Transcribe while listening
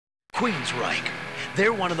Queensrÿche.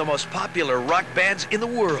 They're one of the most popular rock bands in the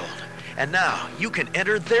world. And now you can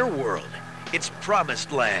enter their world. It's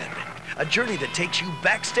Promised Land, a journey that takes you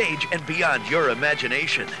backstage and beyond your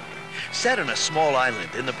imagination. Set on a small island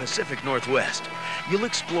in the Pacific Northwest, you'll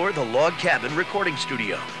explore the log cabin recording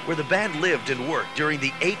studio where the band lived and worked during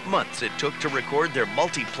the 8 months it took to record their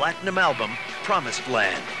multi-platinum album, Promised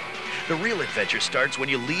Land. The real adventure starts when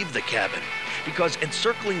you leave the cabin, because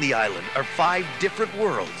encircling the island are 5 different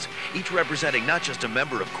worlds, each representing not just a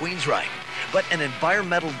member of Queensrÿche, but an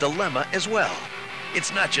environmental dilemma as well.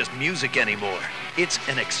 It's not just music anymore, it's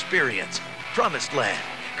an experience. Promised Land,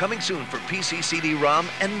 coming soon for PC CD-ROM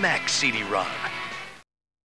and Mac CD-ROM.